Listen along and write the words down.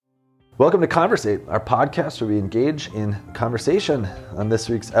Welcome to Conversate, our podcast where we engage in conversation. On this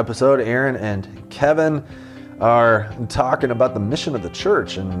week's episode, Aaron and Kevin are talking about the mission of the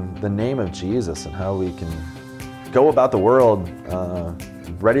church and the name of Jesus and how we can go about the world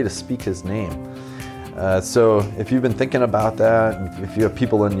ready to speak his name. So if you've been thinking about that, if you have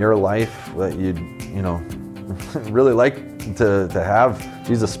people in your life that you'd really like to have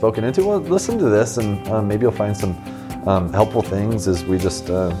Jesus spoken into, well, listen to this and maybe you'll find some helpful things as we just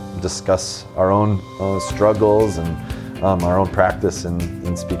discuss our own struggles and our own practice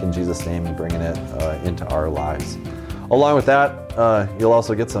in speaking Jesus' name and bringing it into our lives. Along with that, you'll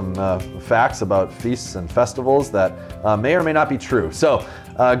also get some facts about feasts and festivals that may or may not be true. So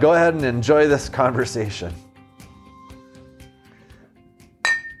go ahead and enjoy this conversation.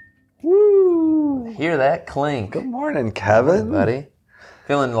 Woo! Hear that clink. Good morning, Kevin. Hey, buddy.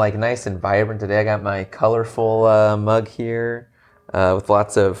 Feeling like nice and vibrant today. I got my colorful mug here with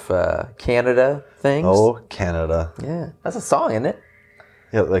lots of Canada things. Oh, Canada. Yeah. That's a song, isn't it?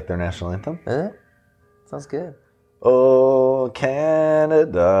 Yeah, like their national anthem? Is it? Sounds good. Oh,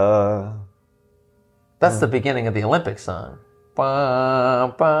 Canada. That's the beginning of the Olympics song.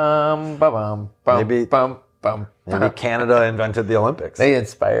 Bum, bum, bum, bum, Maybe- bum, bum, Maybe bum. Canada invented the Olympics. They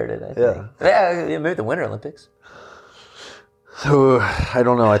inspired it, I think. Yeah, maybe the Winter Olympics. So, I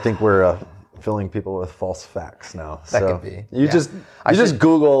don't know. I think we're filling people with false facts now. That So could be. You Yeah. just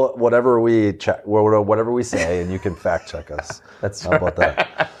Google whatever we whatever we say, and you can fact check us. That's How about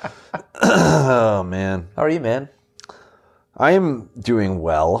that? Oh man, How are you, man? I am doing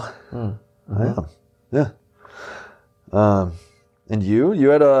well. Mm-hmm. I am. Yeah. And you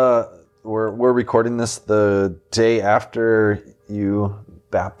had we're recording this the day after you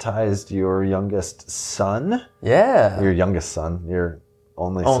baptized your youngest son. Yeah. Your youngest son, your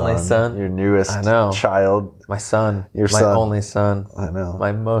only son. your newest I know. child. My son. Your my son. only son. I know.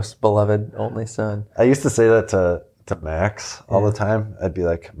 My most beloved only son. I used to say that to Max all the time. I'd be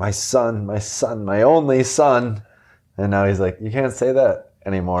like, my son, my only son. And now he's like, you can't say that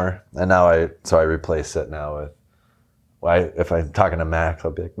anymore. And now I replace it now with, if I'm talking to Max,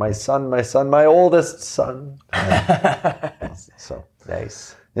 I'll be like, my son, my oldest son. So,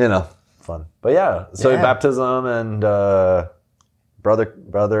 Nice. fun. But yeah, so Yeah. baptism and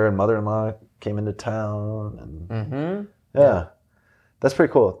brother and mother-in-law came into town. And Mm-hmm. yeah, that's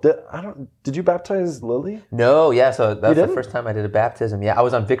pretty cool. Did you baptize Lily? No, yeah, so that's the didn't? first time I did a baptism. Yeah, I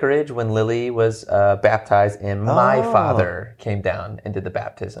was on vicarage when Lily was baptized, and my Oh. father came down and did the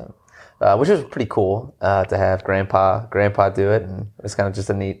baptism, which was pretty cool to have grandpa do it, and it was kind of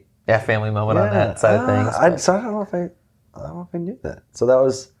just a neat family moment on that side of things. I don't know if I knew that. So that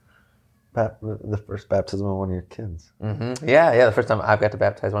was the first baptism of one of your kids. Yeah, the first time I've got to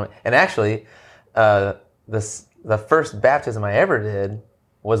baptize one. And actually, the first baptism I ever did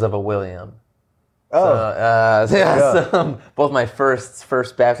was of a William. Oh, So both my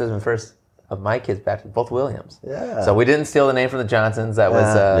first baptism and first of my kids' baptism, both Williams. Yeah. So we didn't steal the name from the Johnsons. That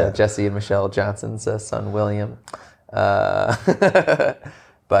was Yeah. Jesse and Michelle Johnson's son, William.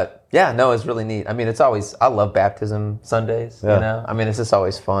 But yeah, no, it's really neat. I mean, I love baptism Sundays, Yeah. I mean, it's just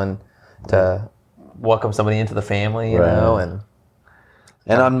always fun to welcome somebody into the family, Right.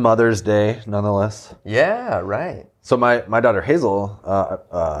 and on Mother's Day, nonetheless. yeah, right. So my daughter Hazel,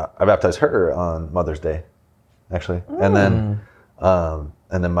 I baptized her on Mother's Day, actually, and then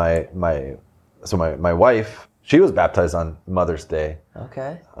my wife, she was baptized on Mother's Day,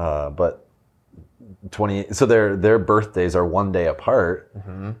 Okay. but so their birthdays are one day apart.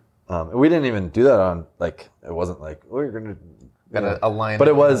 We didn't even do that on it wasn't like we're gonna align. but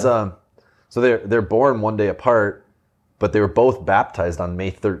it was so they're born one day apart, but they were both baptized on May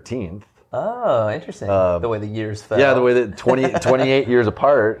 13th. Oh, interesting. The way the years fell. Yeah, the way that 28 years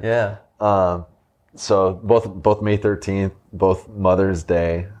apart. Yeah. So both May 13th, both Mother's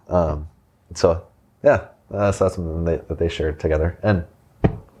Day. So yeah, that's something that they shared together. And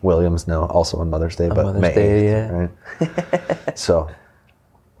Williams now also on Mother's Day, but Mother's May Day, 8th, right? So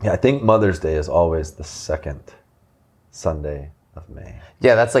yeah, I think Mother's Day is always the second Sunday of May.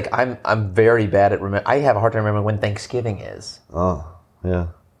 Yeah, that's like I'm very bad at I have a hard time remembering when Thanksgiving is. Oh yeah,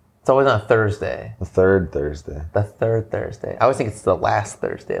 It's always on a Thursday. the third Thursday. The third Thursday. I always think it's the last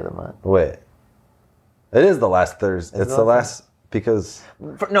Thursday of the month. Wait, it is the last Thursday. It's the last because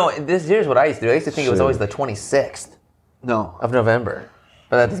No, this here's what I used to do. I used to think it was Shoot. always the 26th no, of November.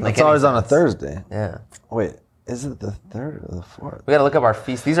 But that doesn't make it's any always sense. on a Thursday. Yeah. Wait, is it the third or the fourth? We got to look up our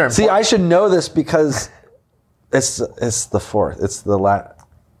feasts. These are See, important. I should know this because it's the fourth. It's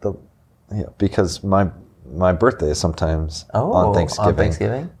because my birthday is sometimes on Thanksgiving. On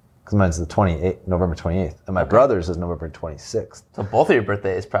Thanksgiving? because mine's the 28th, November 28th, and my brother's is November 26th. So both of your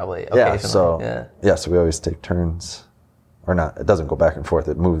birthdays probably occasionally. So we always take turns, or not. It doesn't go back and forth.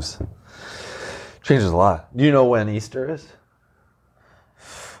 It moves, changes a lot. Do you know when Easter is?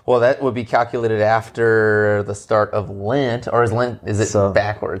 Well, that would be calculated after the start of Lent, or is it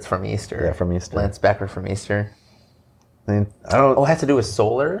backwards from Easter? Yeah, from Easter. Lent's backward from Easter. I mean, I don't. Oh, it has to do with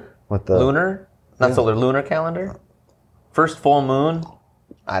solar? With the lunar? Not solar, lunar calendar? First full moon?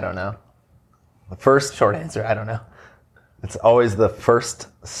 I don't know. The first short answer, I don't know. It's always the first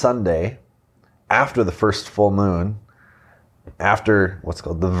Sunday after the first full moon, after what's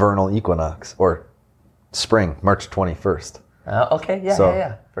called the vernal equinox, or spring, March 21st. Okay,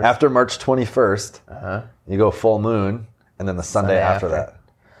 yeah. First. After March 21st, you go full moon, and then the Sunday after that.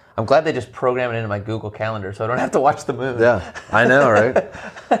 I'm glad they just program it into my Google Calendar so I don't have to watch the moon. Yeah, I know, right?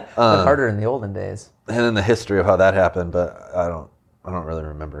 Harder in the olden days. And then the history of how that happened, but I don't really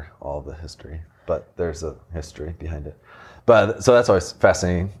remember all of the history, but there's a history behind it. But so that's always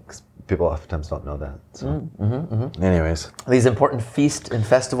fascinating because people oftentimes don't know that. So, anyways, these important feast and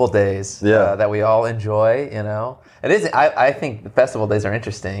festival days that we all enjoy, you know. It is. I think the festival days are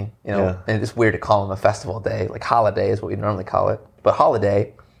interesting, you know. And it's weird to call them a festival day. Like holiday is what we normally call it, but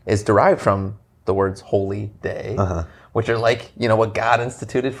holiday is derived from the words holy day, which are like, you know, what God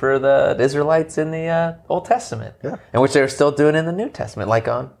instituted for the Israelites in the Old Testament, and which they're still doing in the New Testament, like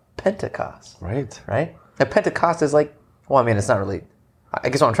on Pentecost. Right. And Pentecost is like, well, I mean, it's not really. I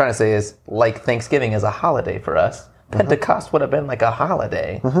guess what I'm trying to say is, like Thanksgiving is a holiday for us, Pentecost would have been like a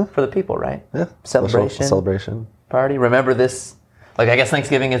holiday for the people, right? Yeah. Celebration. Party. Remember this? Like, I guess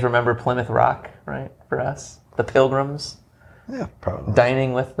Thanksgiving is remember Plymouth Rock, right? For us, the Pilgrims. Yeah, probably.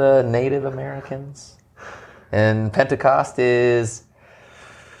 Dining with the Native Americans. And Pentecost is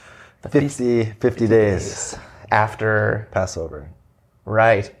the 50 days after Passover.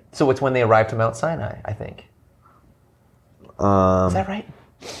 Right. So it's when they arrived to Mount Sinai, I think. Is that right?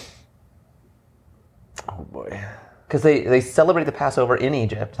 Oh boy. Because they celebrate the Passover in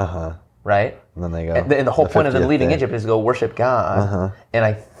Egypt, right? And then they go. And the whole point of them leaving Egypt is to go worship God. And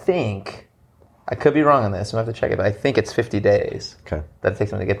I think, I could be wrong on this, we'll have to check it, but I think it's 50 days that it takes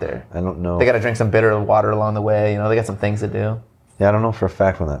them to get there. I don't know. They got to drink some bitter water along the way. You know, they got some things to do. Yeah, I don't know for a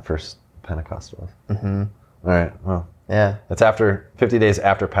fact when that first Pentecost was. All right. Well. Yeah. It's after 50 days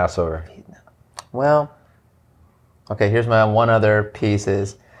after Passover. Well. Okay, here's my one other piece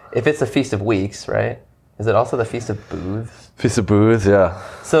is, if it's the Feast of Weeks, right? Is it also the Feast of Booths? Feast of Booths, yeah.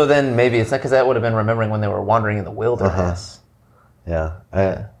 So then maybe it's not, because that would have been remembering when they were wandering in the wilderness. Yeah.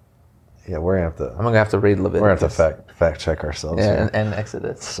 We're going to have to... I'm going to have to read Leviticus. We're going to have to fact check ourselves. Yeah, and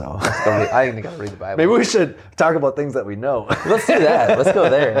Exodus. So I got to read the Bible. Maybe we should talk about things that we know. Let's do that. Let's go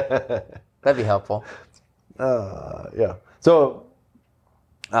there. That'd be helpful. Yeah. So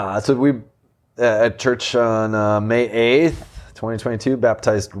we... at church on May 8th, 2022,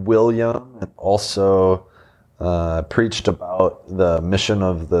 baptized William, and also preached about the mission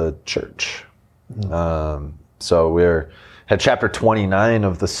of the church. So we had chapter 29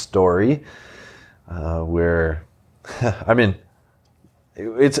 of the story, where, I mean,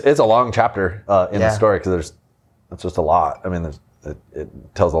 it's a long chapter in the story because it's just a lot. I mean, it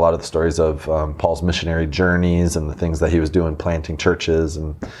tells a lot of the stories of Paul's missionary journeys and the things that he was doing, planting churches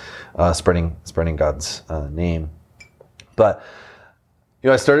and spreading God's name. But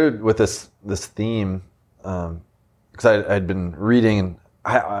I started with this theme because I'd been reading, and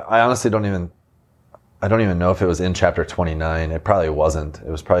I honestly don't even know if it was in chapter 29. It probably wasn't. It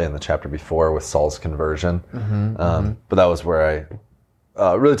was probably in the chapter before with Saul's conversion. But that was where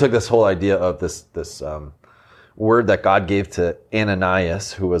I really took this whole idea of this word that God gave to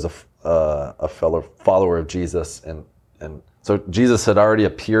Ananias, who was a fellow follower of Jesus, and so Jesus had already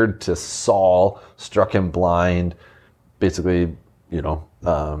appeared to Saul, struck him blind, basically,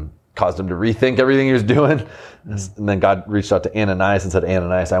 caused him to rethink everything he was doing. And then God reached out to Ananias and said,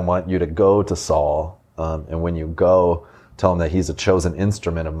 Ananias, I want you to go to Saul. And when you go, tell him that he's a chosen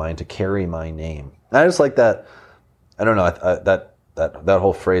instrument of mine to carry my name. And I just like that. I don't know, that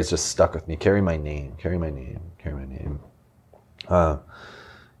whole phrase just stuck with me. Carry my name, carry my name, carry my name. Because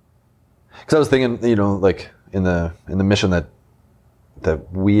I was thinking, like in the mission that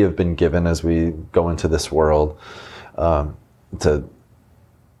we have been given as we go into this world, to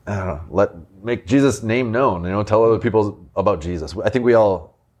make Jesus' name known. Tell other people about Jesus. I think we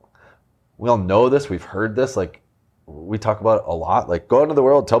all know this. We've heard this. Like we talk about it a lot. Like go out into the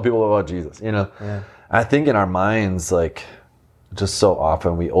world, tell people about Jesus. Yeah. I think in our minds, like just so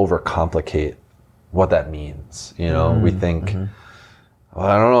often we overcomplicate what that means. We think, well,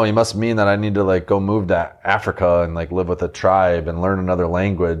 I don't know. He must mean that I need to like go move to Africa and like live with a tribe and learn another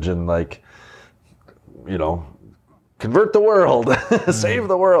language and like, you know, convert the world, save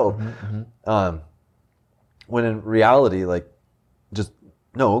the world. When in reality, like, just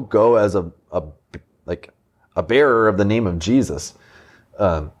no, go as a bearer of the name of Jesus.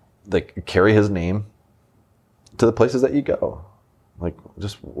 Like carry his name to the places that you go. Like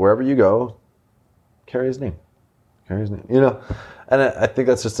just wherever you go, carry his name. Carry his name. You know? And I think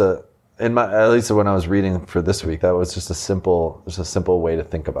that's just at least when I was reading for this week, that was just a simple way to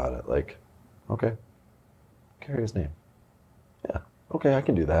think about it. Like, okay, carry his name. Yeah, okay, I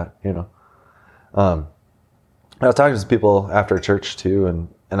can do that, you know. I was talking to some people after church too, and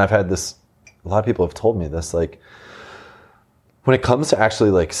I've had this, a lot of people have told me this, like, when it comes to actually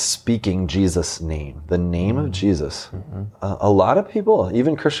like speaking Jesus' name, the name of Jesus, a lot of people,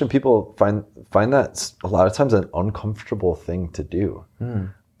 even Christian people, find that a lot of times an uncomfortable thing to do.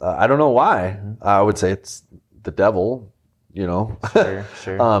 I don't know why. I would say it's the devil, you know,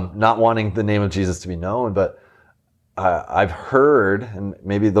 Sure. Not wanting the name of Jesus to be known. But I've heard, and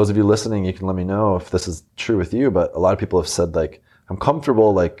maybe those of you listening, you can let me know if this is true with you, but a lot of people have said, like, I'm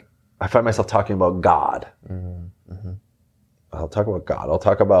comfortable, like, I find myself talking about God. I'll talk about God. I'll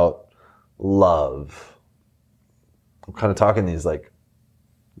talk about love. I'm kind of talking these like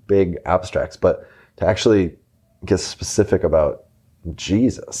big abstracts, but to actually get specific about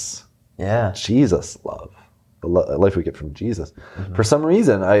Jesus. Yeah. Jesus love. The life we get from Jesus. For some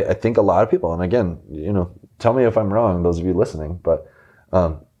reason, I think a lot of people, and again, you know, tell me if I'm wrong, those of you listening, but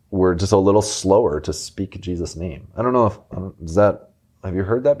we're just a little slower to speak Jesus' name. I don't know if, have you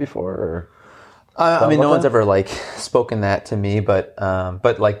heard that before? Or I mean, no one's ever like spoken that to me, but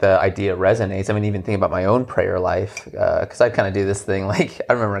like the idea resonates. I mean, even thinking about my own prayer life, because I kind of do this thing. Like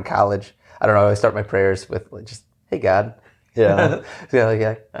I remember in college, I don't know, I start my prayers with like, just, "Hey God." Yeah.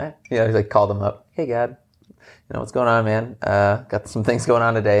 Like call them up. "Hey God, you know what's going on, man? Got some things going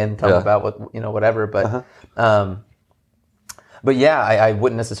on today," and tell them about what, you know, whatever. But yeah, I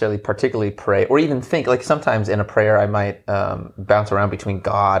wouldn't necessarily particularly pray or even think, like sometimes in a prayer I might bounce around between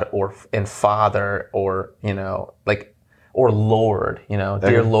God and Father or, you know, like, or Lord, you know,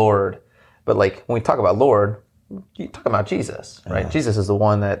 dear Lord. But like when we talk about Lord, you talk about Jesus, right? Jesus is the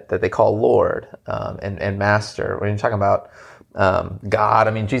one that they call Lord and Master. When you're talking about God, I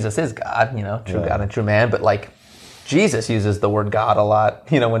mean, Jesus is God, you know, true God and true man, but like Jesus uses the word God a lot,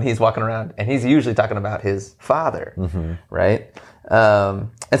 you know, when he's walking around, and he's usually talking about his Father, right? And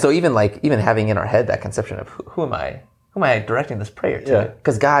so even having in our head that conception of who am I directing this prayer to?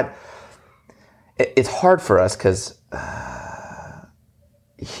 Because God, it's hard for us because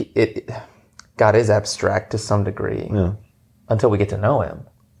God is abstract to some degree until we get to know him,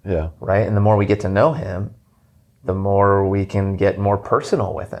 right? And the more we get to know him, the more we can get more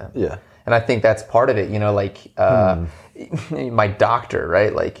personal with him. Yeah. And I think that's part of it, you know, like my doctor,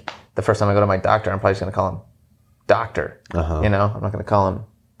 right? Like the first time I go to my doctor, I'm probably just going to call him Doctor. You know, I'm not going to call him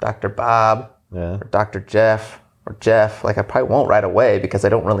Dr. Bob or Dr. Jeff or Jeff. Like I probably won't right away because I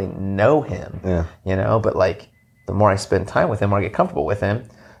don't really know him, you know, but like the more I spend time with him, the more I get comfortable with him.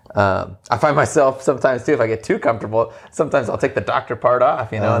 I find myself sometimes too, if I get too comfortable, sometimes I'll take the doctor part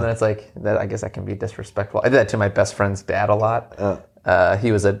off, you know, and then it's like, that. I guess that can be disrespectful. I did that to my best friend's dad a lot.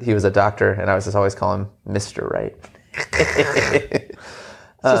 He was a doctor, and I was just always calling him Mr. Right.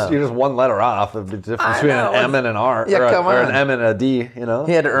 You're just one letter off of the difference between an M and an R, or an M and a D, you know?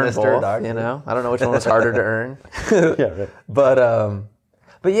 He had to earn both, you know? I don't know which one was harder to earn. Right.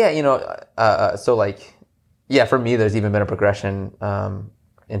 But yeah, you know, so like, yeah, for me, there's even been a progression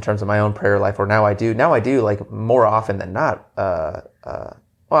in terms of my own prayer life, where now I do like more often than not,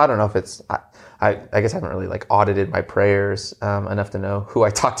 well, I don't know if it's, I guess I haven't really like audited my prayers enough to know who I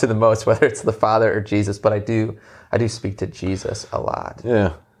talk to the most, whether it's the Father or Jesus, but I do speak to Jesus a lot.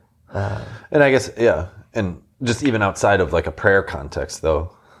 Yeah. And I guess, and just even outside of like a prayer context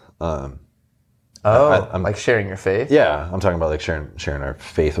though. I'm like sharing your faith? Yeah, I'm talking about like sharing our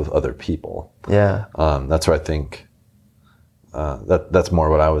faith with other people. Yeah. That's what I think, that's more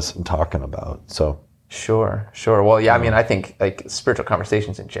what I was talking about, so. Sure. Well, yeah, I mean, I think like spiritual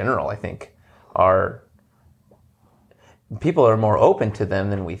conversations in general, I think people are more open to them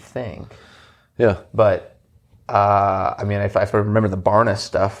than we think. Yeah. But, I mean, if I remember the Barna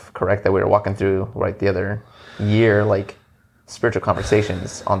stuff correct that we were walking through right the other year, like spiritual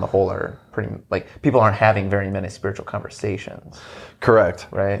conversations on the whole are pretty, like people aren't having very many spiritual conversations. Correct.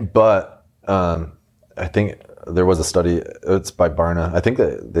 Right. But, I think there was a study, it's by Barna. I think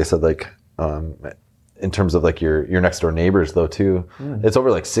that they said like, in terms of like your next door neighbors though too, it's over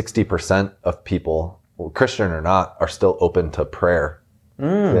like 60% of people, Christian or not, are still open to prayer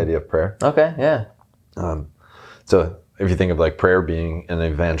the idea of prayer. Okay, yeah. So if you think of like prayer being an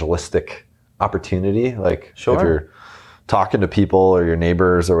evangelistic opportunity, like if you're talking to people or your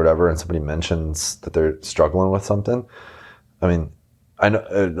neighbors or whatever, and somebody mentions that they're struggling with something, I mean, I know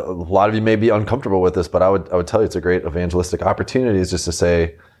a lot of you may be uncomfortable with this, but I would tell you it's a great evangelistic opportunity is just to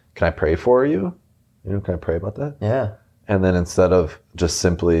say, can I pray for you? Can I pray about that? Yeah. And then instead of just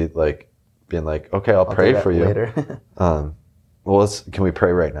simply like being like, okay, I'll pray for you. Later. Can we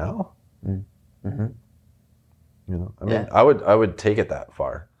pray right now? Mm-hmm. I mean, I would take it that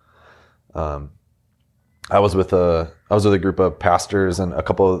far. I was with a group of pastors, and a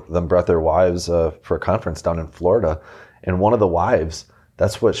couple of them brought their wives for a conference down in Florida, and one of the wives,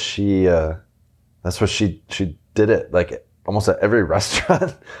 that's what she did it like almost at every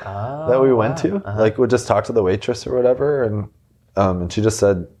restaurant that we went to. Like would just talk to the waitress or whatever, and she just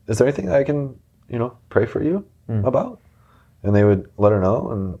said, "Is there anything I can pray for you about?" And they would let her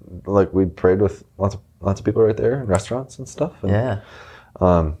know, and like we prayed with lots of people right there in restaurants and stuff. And,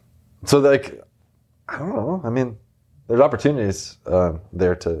 so like, I don't know. I mean, there's opportunities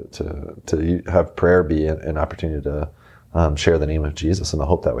there to have prayer be an opportunity to share the name of Jesus and the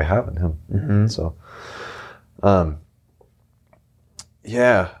hope that we have in Him. Mm-hmm. So,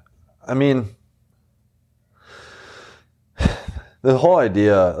 yeah, I mean, the whole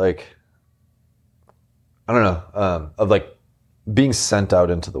idea, like, I don't know, of like being sent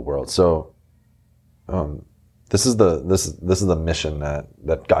out into the world. So, this is the mission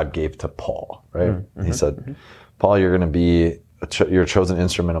that God gave to Paul, right? Mm-hmm. He said, Paul, you're going to be you're a chosen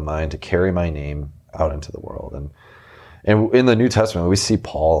instrument of mine to carry my name out into the world. And in the New Testament, we see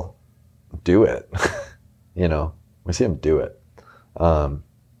Paul do it. We see him do it,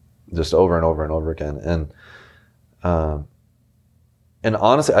 just over and over and over again. And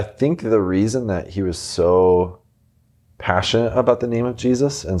honestly, I think the reason that he was so passionate about the name of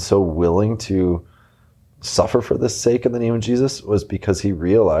Jesus and so willing to suffer for the sake of the name of Jesus was because he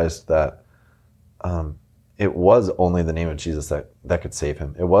realized that it was only the name of Jesus that could save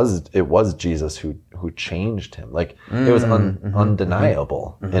him. It was Jesus who changed him. Like it was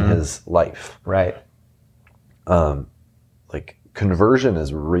undeniable in his life. Right. Like conversion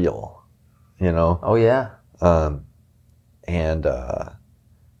is real, Oh yeah. And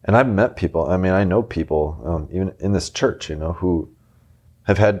I've met people. I mean, I know people even in this church, who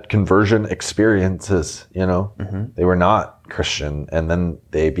have had conversion experiences. They were not Christian, and then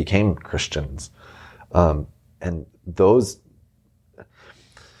they became Christians. And those,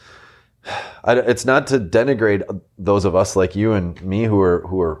 it's not to denigrate those of us like you and me who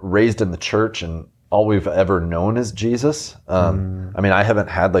are raised in the church and all we've ever known is Jesus. I mean, I haven't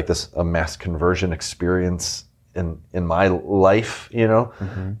had like a mass conversion experience in my life,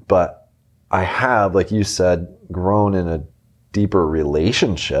 but I have, like you said, grown in a deeper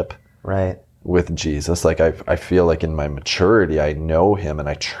relationship right with Jesus. Like I feel like in my maturity, I know Him and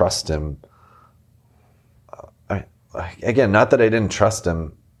I trust Him. Again, not that I didn't trust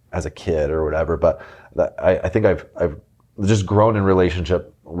Him as a kid or whatever, but that I think I've just grown in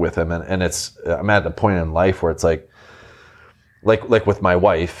relationship with Him, and I'm at a point in life where it's like with my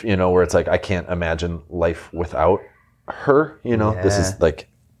wife, where it's like I can't imagine life without her. This is like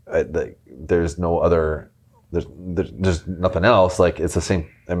there's no other, there's nothing else. Like it's the same.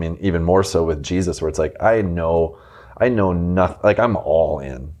 I mean, even more so with Jesus, where it's like I know nothing. Like I'm all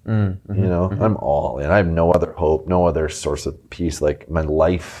in. I'm all in. I have no other hope, no other source of peace. Like my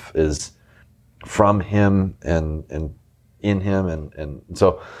life is from Him and in Him, and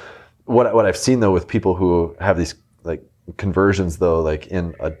so what I've seen though with people who have these like conversions though, like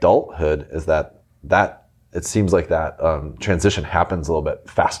in adulthood, is that it seems like that transition happens a little bit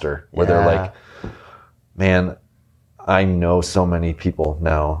faster, where they're like, man, I know so many people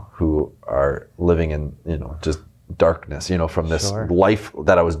now who are living in just darkness, from this life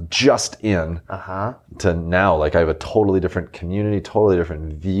that I was just in to now, like I have a totally different community, totally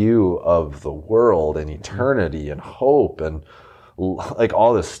different view of the world and eternity and hope and like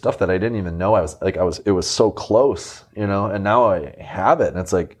all this stuff that I didn't even know it was so close, and now I have it, and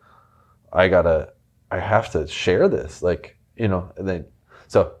it's like I have to share this, like,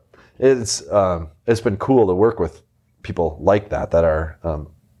 so it's been cool to work with people like that are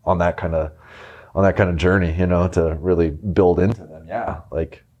on that kind of journey, to really build into them. Yeah,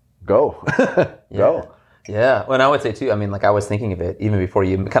 like go. Go. Yeah. Well, and I would say too, I mean, like I was thinking of it even before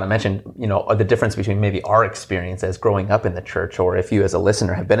you kind of mentioned, the difference between maybe our experience as growing up in the church, or if you as a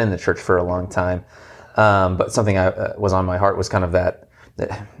listener have been in the church for a long time. But something was on my heart was kind of that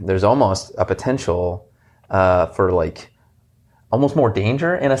there's almost a potential for like almost more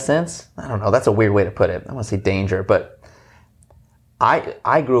danger in a sense. I don't know. That's a weird way to put it. I want to say danger, but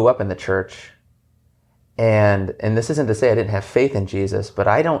I grew up in the church, and this isn't to say I didn't have faith in Jesus, but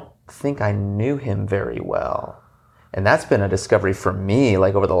I don't think I knew him very well. And that's been a discovery for me,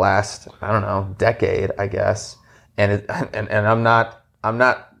 like over the last, I don't know, decade, I guess. And I'm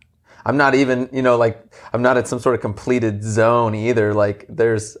not even, like, I'm not at some sort of completed zone either. Like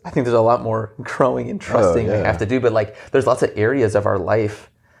I think there's a lot more growing and trusting we have to do, but like there's lots of areas of our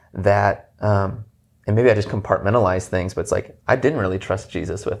life that, and maybe I just compartmentalize things, but it's like, I didn't really trust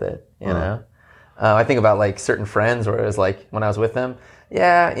Jesus with it, you know? I think about like certain friends where it was like, when I was with them,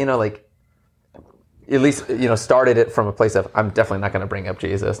 like, at least, started it from a place of, I'm definitely not going to bring up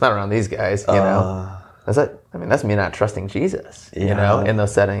Jesus, not around these guys, you know? That's me not trusting Jesus, in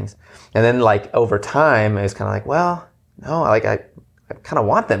those settings. And then like over time, it was kind of like, well, no, like I kind of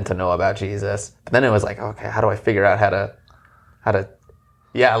want them to know about Jesus. But then it was like, okay, how do I figure out how to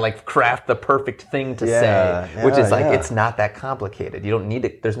like craft the perfect thing to say, which is like, it's not that complicated. You don't need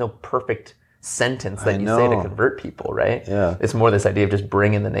it. There's no perfect sentence that you say to convert people, right? Yeah. It's more this idea of just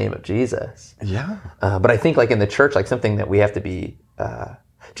bringing the name of Jesus. Yeah. But I think like in the church, like something that we have to be,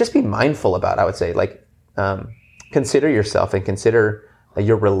 just be mindful about, I would say, like, consider yourself and consider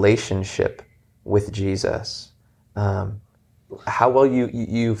your relationship with Jesus. How well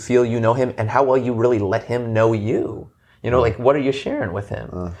you feel you know him, and how well you really let him know you. Like what are you sharing with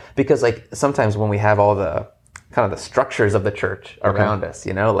him? Because like sometimes when we have all the kind of the structures of the church around us,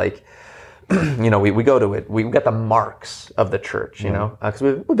 like, we go to it, we got the marks of the church, because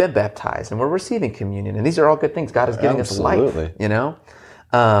we've been baptized and we're receiving communion, and these are all good things. God is giving us life,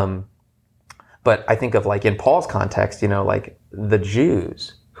 But I think of like in Paul's context, like the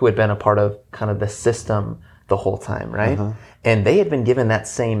Jews who had been a part of kind of the system the whole time, right? And they had been given that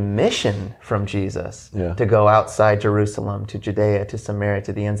same mission from Jesus to go outside Jerusalem, to Judea, to Samaria,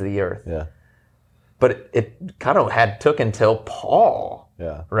 to the ends of the earth. Yeah. But it kind of took until Paul,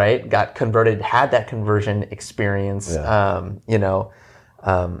 right, got converted, had that conversion experience. I don't know.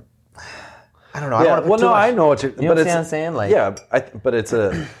 I don't want to I know what you're. You know what I'm saying? Like, but it's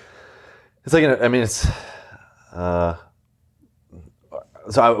a. It's like, it's.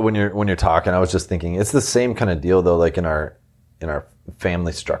 When you're talking, I was just thinking it's the same kind of deal though, like in our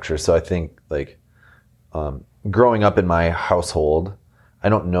family structure. So I think like, growing up in my household, I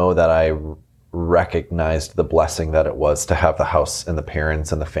don't know that I recognized the blessing that it was to have the house and the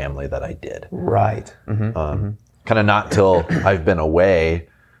parents and the family that I did. Right. Kind of not till I've been away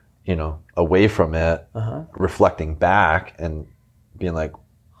from it, reflecting back and being like,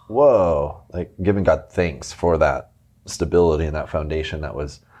 whoa, like giving God thanks for that stability and that foundation that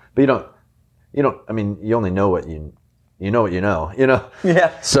was, but you only know what you know.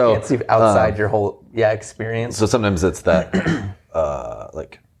 Yeah. So you can't see outside your whole experience. So sometimes it's that,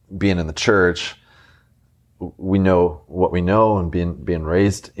 like being in the church, we know what we know and being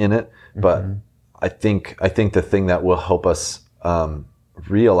raised in it. But I think the thing that will help us,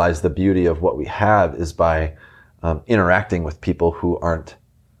 realize the beauty of what we have is by, interacting with people who aren't,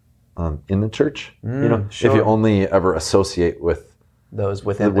 in the church, sure. If you only ever associate with those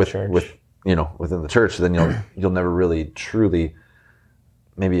within the church, within the church, then you'll never really truly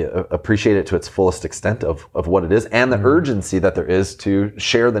maybe appreciate it to its fullest extent of what it is and the urgency that there is to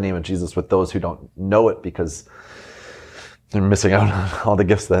share the name of Jesus with those who don't know it because they're missing out on all the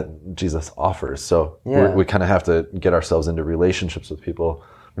gifts that Jesus offers. So we kind of have to get ourselves into relationships with people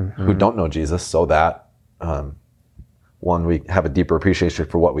who don't know Jesus so that, one, we have a deeper appreciation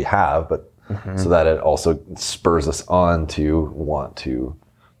for what we have, but so that it also spurs us on to want to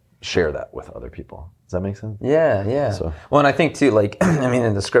share that with other people. Does that make sense? Yeah. So. Well, and I think too, like,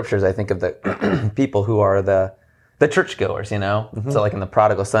 in the scriptures, I think of the people who are the churchgoers, So like in the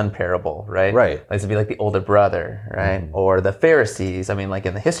prodigal son parable, right? Right. Like to be like the older brother, right? Or the Pharisees. Like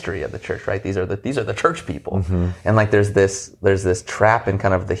in the history of the church, right? These are the church people. And like there's this trap in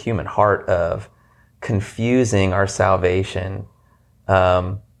kind of the human heart of confusing our salvation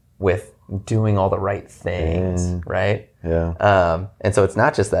with doing all the right things, right? Yeah. And so it's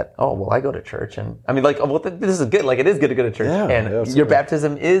not just that, I go to church and this is good. Like it is good to go to church. And your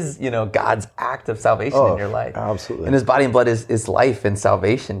baptism is, God's act of salvation in your life. Absolutely. And his body and blood is life and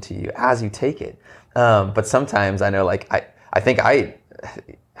salvation to you as you take it. But sometimes I know, like, I think I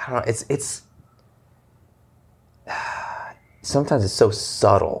don't know, it's sometimes it's so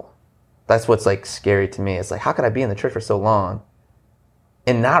subtle. That's what's like scary to me. It's like, how could I be in the church for so long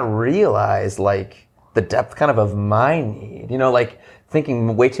and not realize like the depth kind of my need, like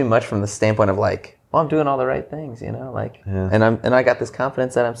thinking way too much from the standpoint of like, I'm doing all the right things, and I got this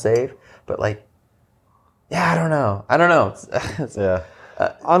confidence that I'm saved, but like, I don't know.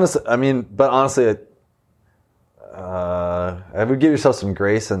 I would give yourself some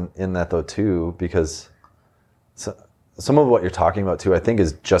grace in that though too, because some of what you're talking about too, I think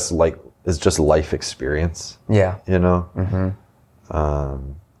is just life experience. Yeah. You know? Mm-hmm.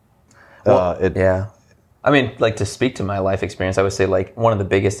 Yeah. I mean, like, to speak to my life experience, I would say, like, one of the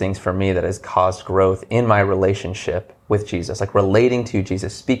biggest things for me that has caused growth in my relationship with Jesus, like relating to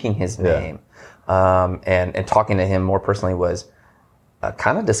Jesus, speaking his name, and talking to him more personally, was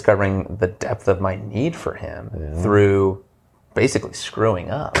kind of discovering the depth of my need for him through basically screwing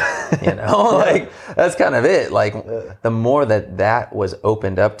up, you know? Like, that's kind of it. Like, the more that was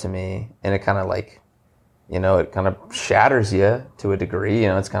opened up to me, and it kind of like, you know, it kind of shatters you to a degree. You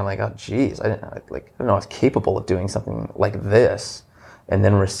know, it's kind of like, oh, geez, I didn't know I was capable of doing something like this. And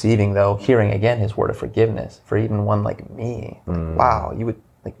then hearing again his word of forgiveness for even one like me. Like, wow, you would,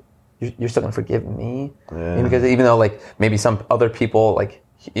 like, you're still gonna forgive me? Yeah. Because even though, like, maybe some other people, like,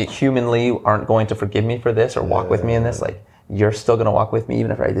 humanly aren't going to forgive me for this or walk with me in this, like, you're still gonna walk with me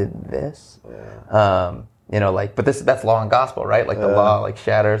even if I did this. You know, like, but that's law and gospel, right? Like, the law, like,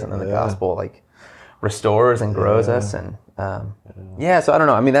 shatters, and then the gospel, like, restores and grows us. And so I don't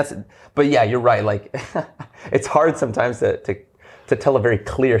know. I mean, but yeah, you're right. Like, it's hard sometimes to tell a very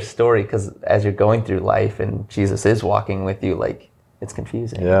clear story, because as you're going through life and Jesus is walking with you, like, it's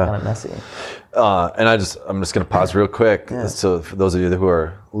confusing, kind of messy. And I'm just going to pause real quick. So for those of you who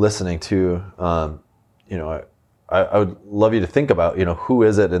are listening to, you know, I would love you to think about, you know, who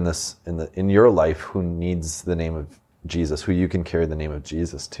is it in your life who needs the name of Jesus, who you can carry the name of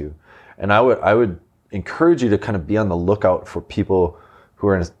Jesus to. And I would encourage you to kind of be on the lookout for people who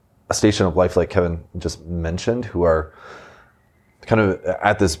are in a station of life like Kevin just mentioned, who are kind of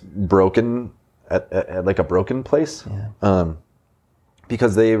at this broken, at like a broken place,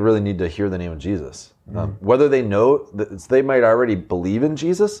 because they really need to hear the name of Jesus. Whether they know that they might already believe in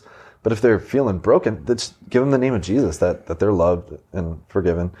Jesus, but if they're feeling broken, just give them the name of Jesus, that they're loved and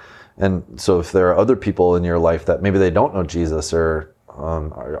forgiven. And so if there are other people in your life that maybe they don't know Jesus or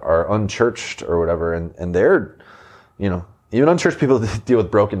are unchurched or whatever, and they're, you know, even unchurched people deal with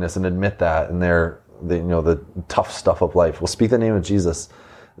brokenness and admit that, and they you know, the tough stuff of life. We'll speak the name of Jesus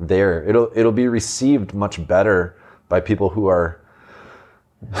there. It'll be received much better by people who are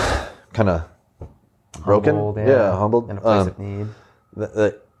kind of broken, humbled, in a place of need.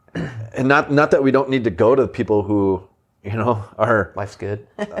 And not that we don't need to go to people who, you know, are life's good,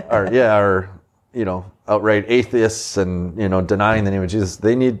 are you know, outright atheists and, you know, denying the name of Jesus.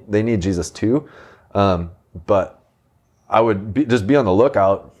 They need Jesus too. But I would just be on the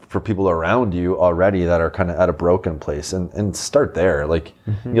lookout for people around you already that are kind of at a broken place, and start there. Like,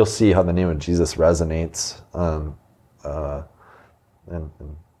 you'll see how the name of Jesus resonates. And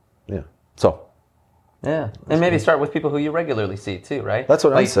maybe start with people who you regularly see too, right? That's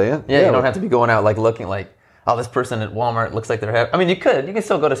what I'm saying. Yeah, you don't have to be going out like looking like, oh, this person at Walmart looks like they're having... I mean, you can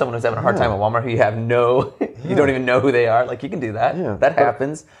still go to someone who's having a hard time at Walmart who you have you don't even know who they are. Like, you can do that. Yeah. That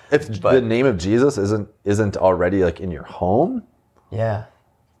happens. If the name of Jesus isn't already like in your home,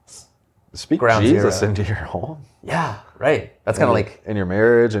 speak Ground Jesus zero. Into your home. Yeah, right. That's kind of like... in your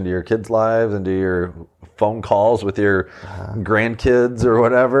marriage, into your kids' lives, into your phone calls with your grandkids or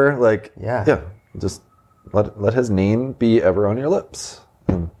whatever. Like, just let his name be ever on your lips.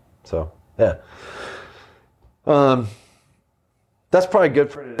 And so, that's probably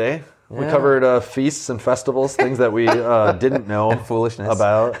good for today. We covered feasts and festivals, things that we didn't know and foolishness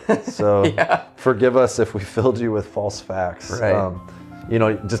about. So forgive us if we filled you with false facts. Right. You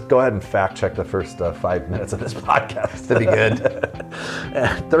know, just go ahead and fact check the first 5 minutes of this podcast. That'd be good.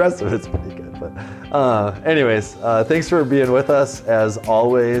 The rest of it's pretty good. But anyways, thanks for being with us as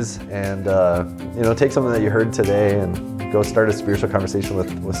always. And, you know, take something that you heard today and go start a spiritual conversation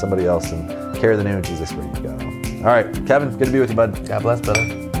with somebody else and carry the name of Jesus where you go. All right, Kevin, good to be with you, bud. God bless,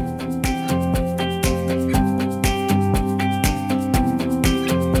 brother.